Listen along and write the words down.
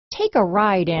Take a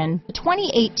ride in the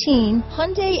 2018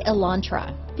 Hyundai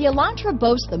Elantra. The Elantra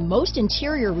boasts the most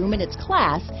interior room in its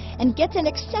class and gets an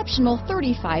exceptional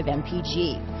 35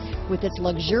 mpg. With its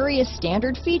luxurious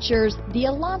standard features, the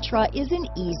Elantra is an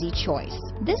easy choice.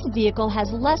 This vehicle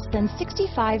has less than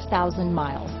 65,000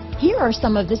 miles. Here are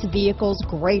some of this vehicle's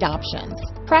great options: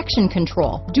 traction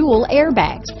control, dual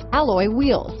airbags, alloy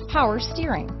wheels, power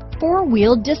steering,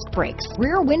 four-wheel disc brakes,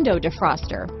 rear window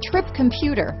defroster, trip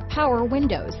computer, power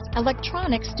windows,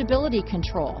 electronic stability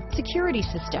control, security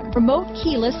system, remote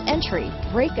keyless entry,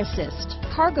 brake assist,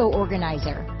 cargo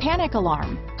organizer, panic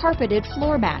alarm, carpeted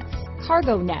floor mats,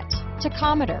 cargo net,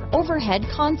 tachometer, overhead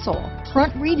console,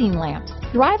 front reading lamps.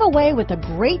 Drive away with a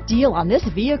great deal on this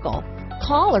vehicle.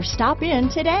 Call or stop in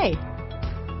today.